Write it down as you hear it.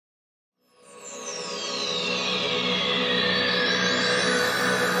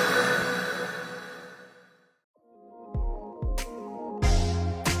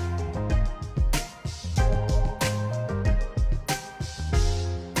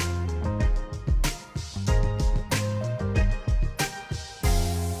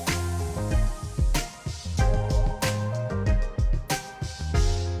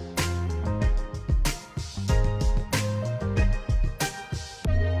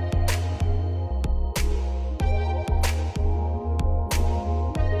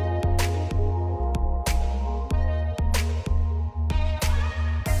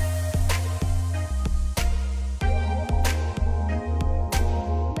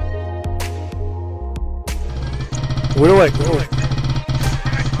Where do I go?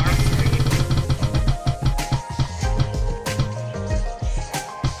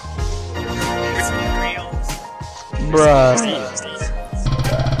 Bruh.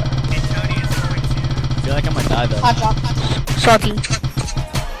 I feel like I might die though. Hot drop. Salty.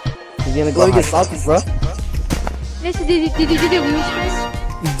 You're gonna go get salty, bro. Did you do the wheel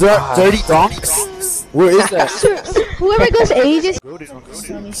spin? Dirty donks? Where is that? Whoever goes ages.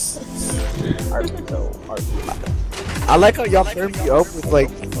 I like how y'all pair me up with like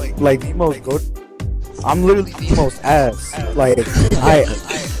Nemo's good. I'm literally Nemo's ass. Like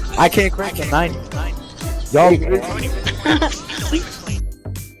I can't crank a 90. Y'all literally.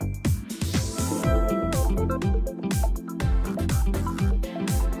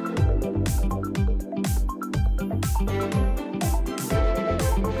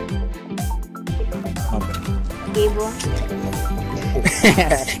 Gable.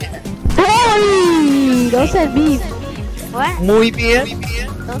 Hey! Don't say beef. What? Muy bien.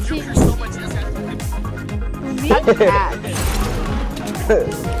 Don't say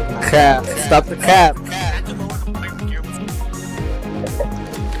Cap. Stop the cap.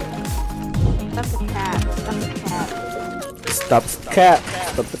 Stop the cap.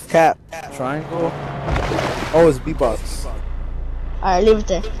 Stop the cap. Triangle. Oh, it's B-box. Alright, leave it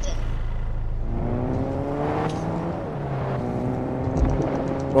there.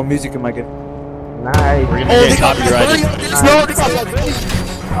 What music am I getting? Nice. We're gonna get copyrighted. Oh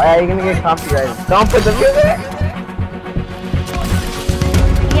yeah, you're gonna get copyrighted. Don't put the music.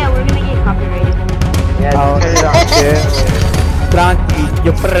 Yeah, we're gonna get copyrighted. Yeah, Oh, just turn it off. yeah. Tranqui,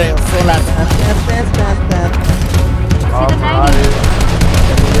 yo preo sola. Oh, the 90s.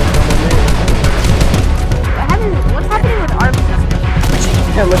 What's happening with our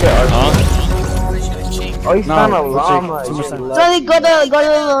Yeah, look at our. Huh? Oh, he's found a No, llama. check, 2%. So go to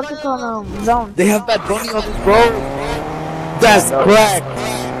what's it called, zone. They have Bad Bunny on this, bro. That's crack.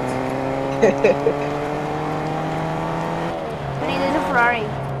 Honey, there's a Ferrari.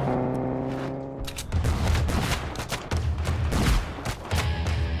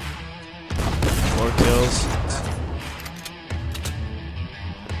 Four kills.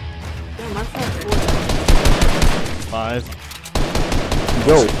 Damn, I'm saying 5.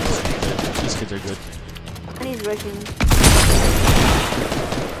 Yo, These kids are good. Honey's rushing.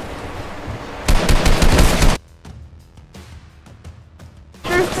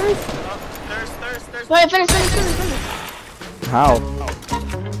 Wait, finish. how?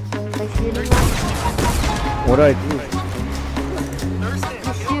 Like shooting him. What do I do?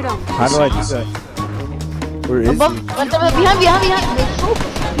 Just shoot him. How do I do that? Where is Above, he? behind. They're so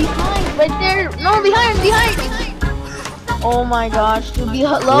behind, right there. No, behind. Oh my gosh, to be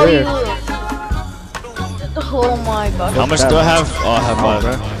below Where? you. Oh my gosh. How much do I have? Oh, I have 5.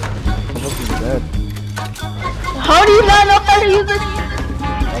 I'm looking dead. How do you not know how to use this?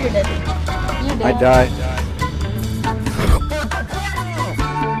 Oh, you're dead. You're dead. I died.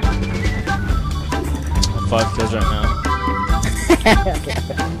 5 kills right now.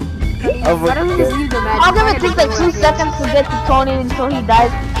 Why don't we just use the magic? How come it takes like 2 seconds to get to Tony until he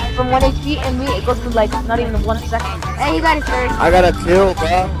dies from 1 HP, and me it goes to like not even 1 second. Hey, you got it first. I got a kill,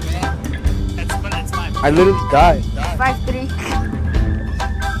 bro. I literally died. 5-3.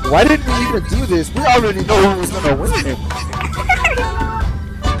 Why didn't we even do this? We already know who was gonna win.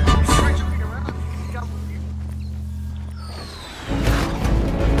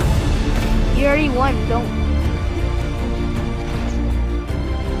 You already won, don't.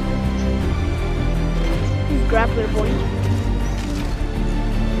 He's grappler boy.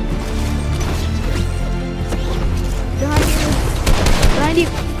 Behind you.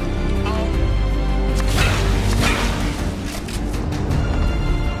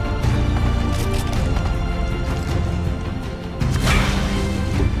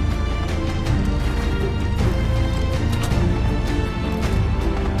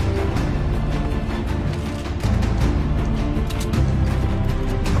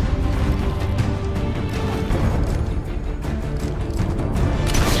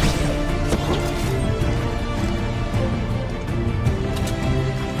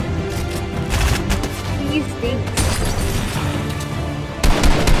 You stink.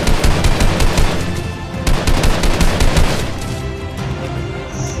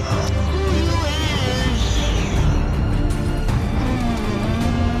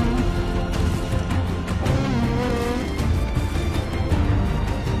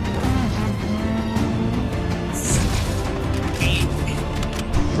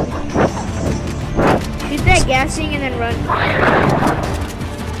 Shoot that gassing and then run.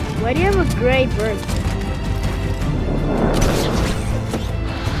 Why do you have a gray bird?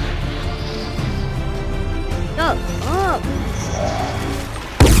 Oh,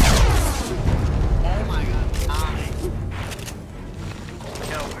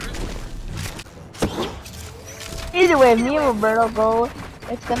 Roberto go,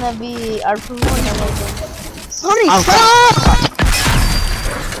 it's gonna be our promoter. Sorry, I'm shut up!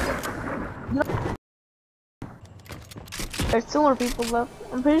 There's 2 more people left.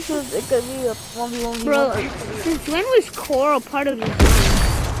 I'm pretty sure it could be a 1v1v1. Bro, since when was Coral part of the game?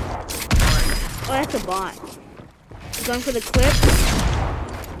 Oh, that's a bot. Going for the clip.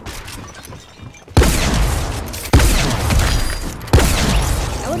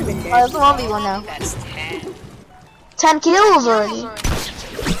 That would have been dead. It's a 1v1 now. 10 kills already.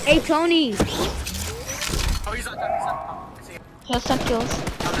 Hey, Tony. He has 10 kills.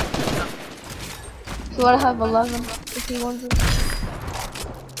 So I have 11 if he wants it.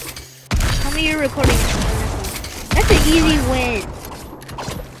 Tell me you're recording on this one. That's an easy win.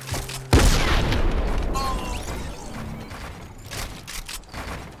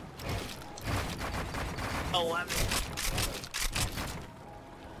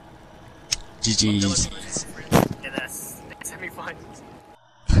 GG's.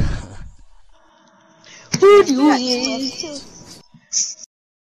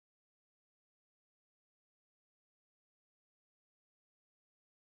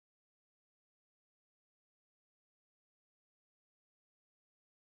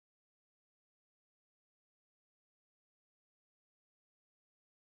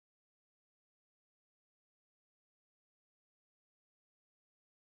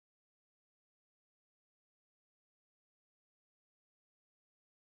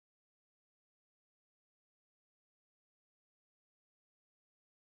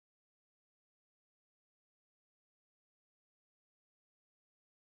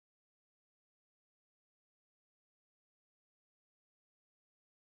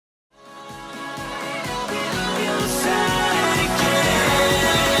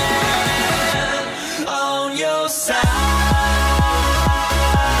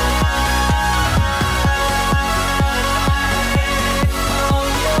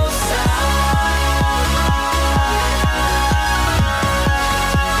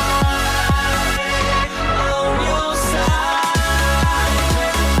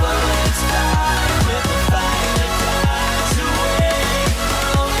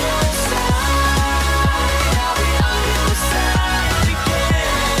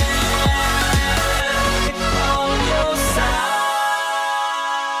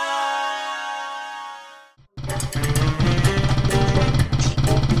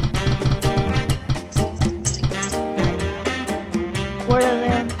 Where are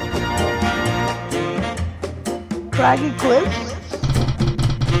they? Craggy Cliffs?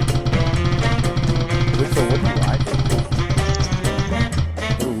 Which one would you like?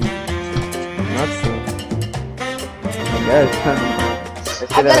 Not sure. I guess.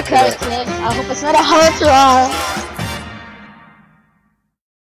 I got a Craggy Cliffs. I hope it's not a hard try.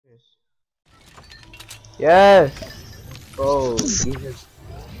 Yes. Oh, he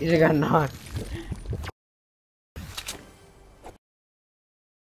just got knocked.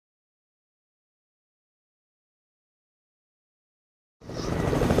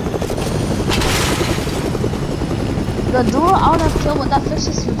 The duo I would have killed with that fish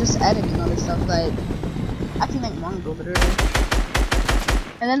is who just editing all this stuff, like I can make Mongo literally.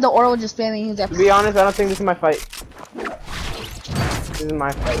 And then the aura would just spam me. He's like, To be honest, I don't think this is my fight. This is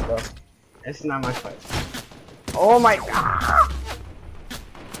my fight, bro. It's not my fight. Oh my god!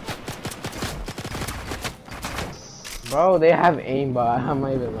 Bro, they have aimbot. I'm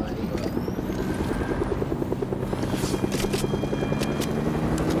not even lying, bro.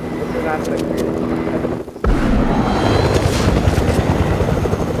 This is not the greatest.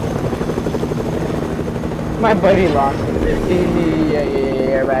 My buddy lost. Yeah,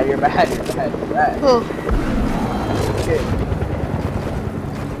 you're bad, you're bad, you're bad, you're bad. who? Okay.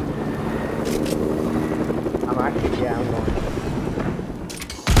 I'm actually, yeah, I'm going.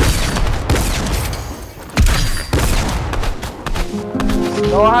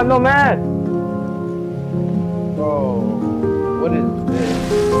 No, I have no man! Bro, what is this?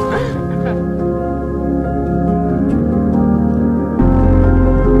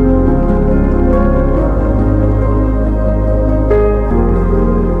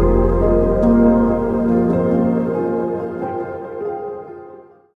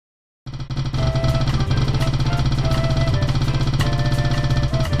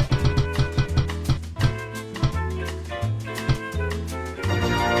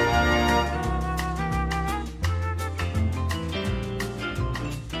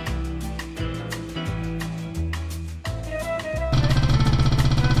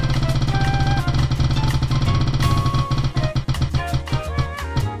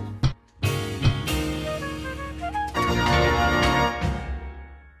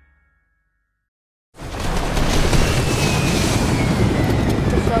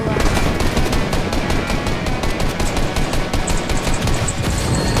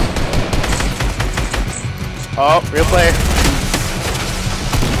 Oh, real player.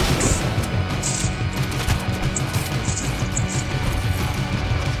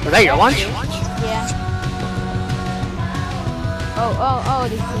 Was that your lunch? Yeah. Oh,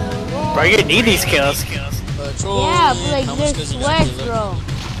 this is... Bro, you need these kills. Yeah, but like they're sweats, bro.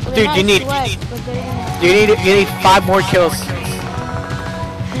 But Dude, they're you not need- sweats, but they're gonna... You need 5 more kills. You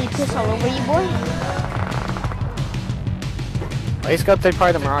need piss all over you, boy. Let's go third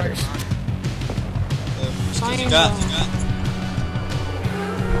party the Marauders. Fine, You got.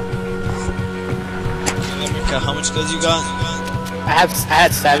 bro. How much kills you got? I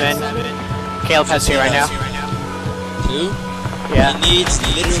had 7. Caleb has 2 right now. 2? Yeah. He needs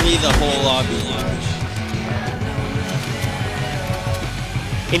literally the whole lobby.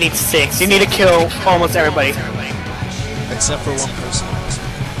 He needs 6. You need to kill almost everybody. Except for one person.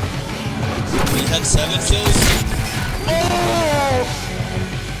 We had 7 kills.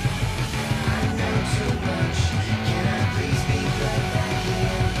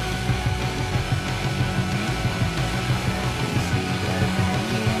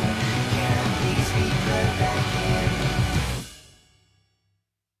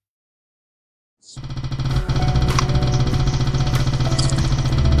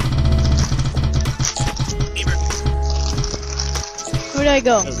 Where'd I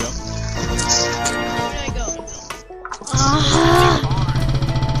go? There we go. Where'd I go?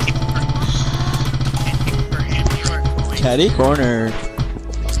 Caddy corner.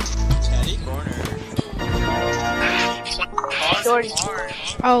 Caddy corner. Jordan.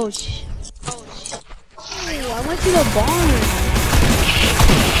 Oh, sh. Oh, I went to the barn.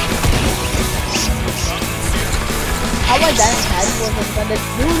 How about that Caddy was like that?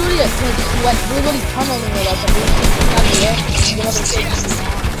 We were literally tunneling with us and we were down the air. You know what I'm saying?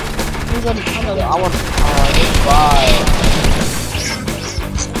 We were literally tunneling. I want this vibe.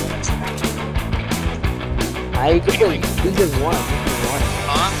 I could just 1.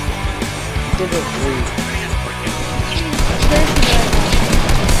 Huh? You did 3.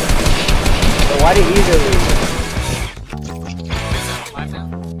 So why did either leave?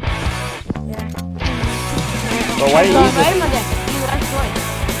 But why did either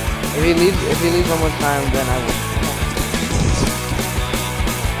leave? If he leaves one more time, then I will.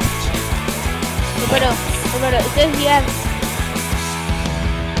 Roberto, it says you have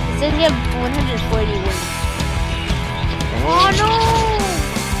 140 wins. Oh no!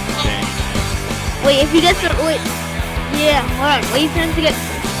 Wait, if he gets the yeah, hold on. Wait, he's going to get.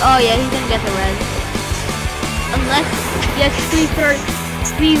 Oh yeah, he's gonna get the red. Unless yes, please start,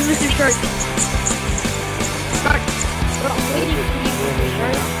 please, Mr. Shark. Start. I'm waiting for you, Mr.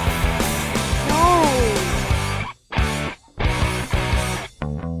 Shark. No.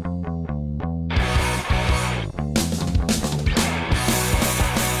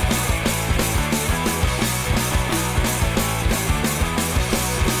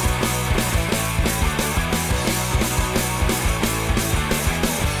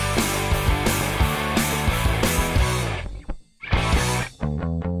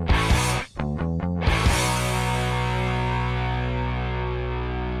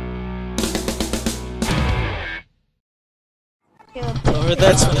 Or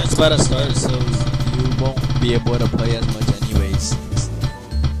that's when it's about to start, so you won't be able to play as much anyways.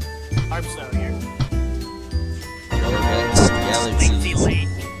 I'm so here. Go against Galaxy.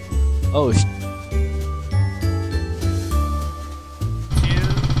 Oh,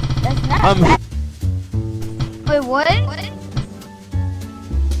 That's not. I'm. Wait, what?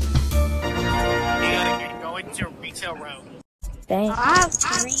 You're going to retail row. Dang. I have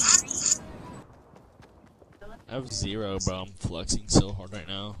 3. I have 0, bro. I'm flexing so hard right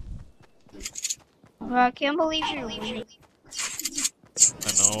now. I can't believe you're winning.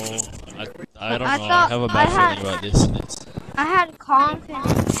 I know. I don't I know. I thought have a bad I had- feeling about this. I had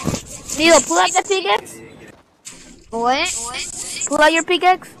confidence. Neil, pull out the pickaxe. What? Pull out your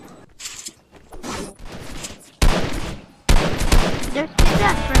pickaxe. There's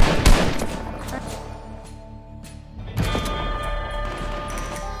pickaxe right.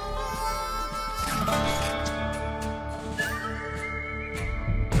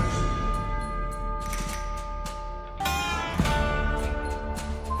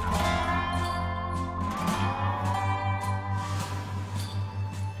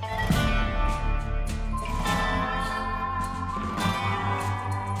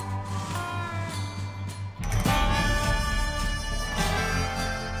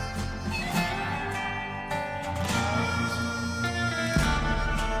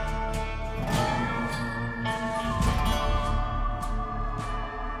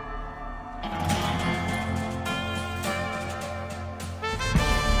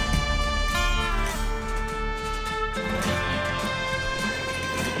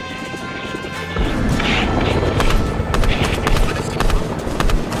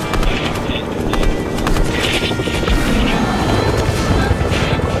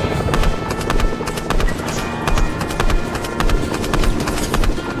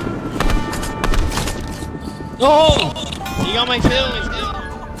 my kills.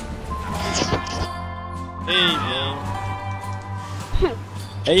 Hey, man.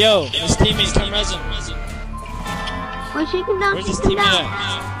 Hey, yo, this teammate, come res him. We're shaking down. Where's this teammate at?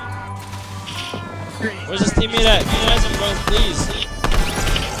 Where's this teammate at? Res him, bro, please.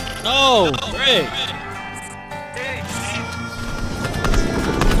 No, Rick.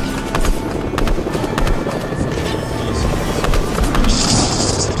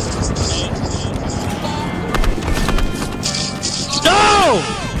 No!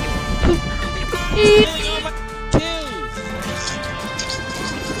 Killing all my kills.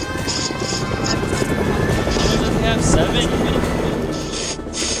 Does he have 7?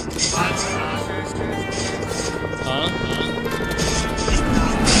 Huh?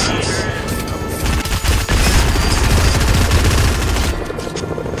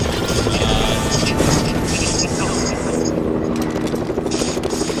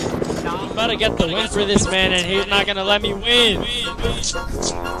 I'm about to get the win for this man, and he's not gonna let me win.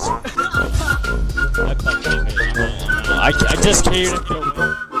 I just carried him.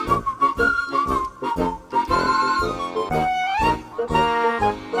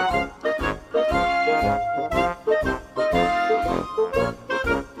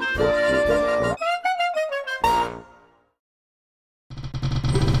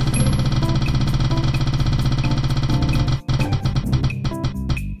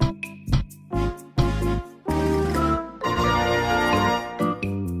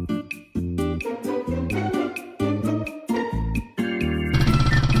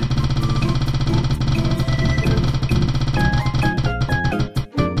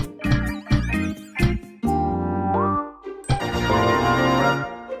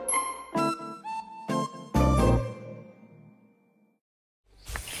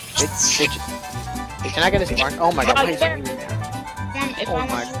 Can I get this mark? Oh my god, please. Oh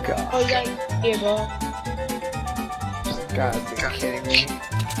my god. Oh yeah, here, bro. God, you're kidding me.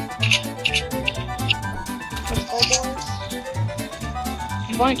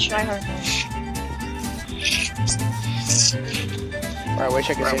 I'm going to try hard. Or I wish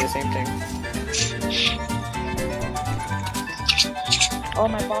I could say the same thing. Oh,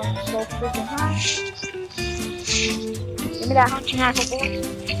 my ball is so freaking high. Give me that hunting rifle, boy.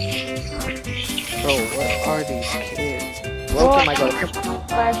 Bro, what are these kids? Where can I go?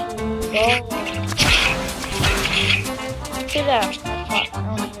 See there.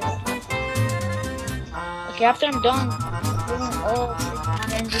 Okay, after I'm done doing all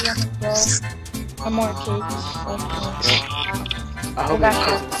one more kids. I hope this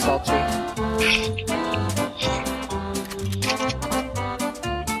isn't salty.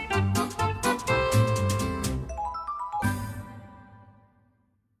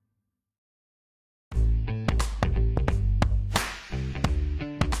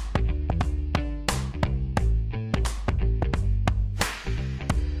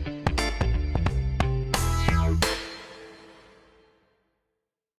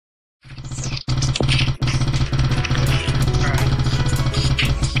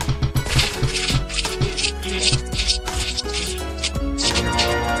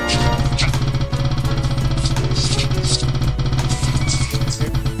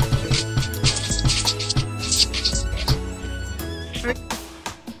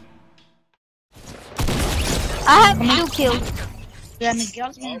 I have 2 kills. Yeah,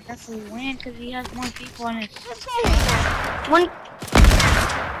 Miguel's gonna definitely win because he has more people on his. One.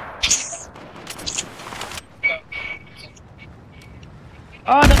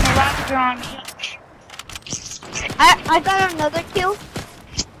 Oh, the Mirage are on me. I got another kill.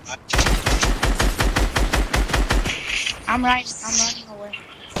 I'm running away.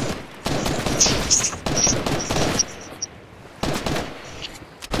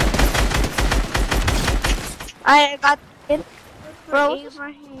 I got it. Bro.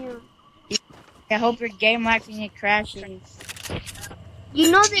 I hope your game lags and it crashes.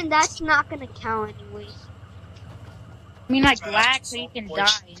 You know then that's not gonna count anyways. I mean like lag so you can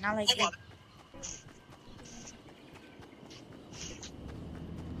die, not like it.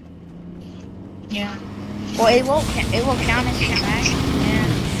 Yeah. Well, it will count as you lag. Yeah.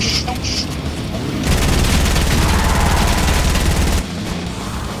 Just don't.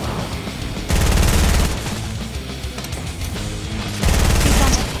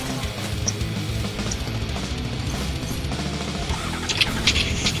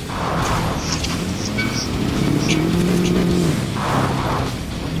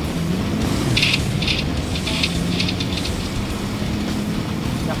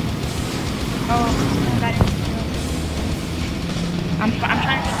 I'm trying to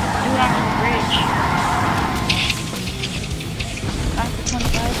get this dude on the bridge. Back to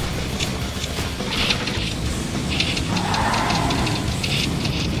 25.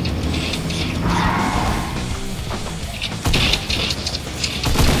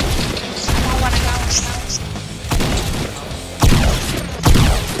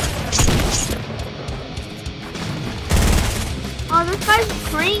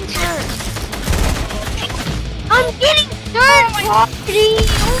 green first. I'm getting third party.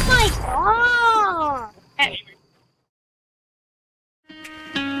 Oh my god.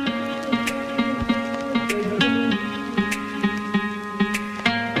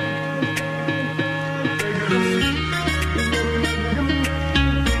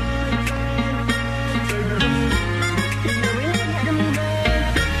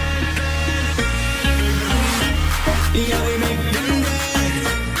 Y hoy me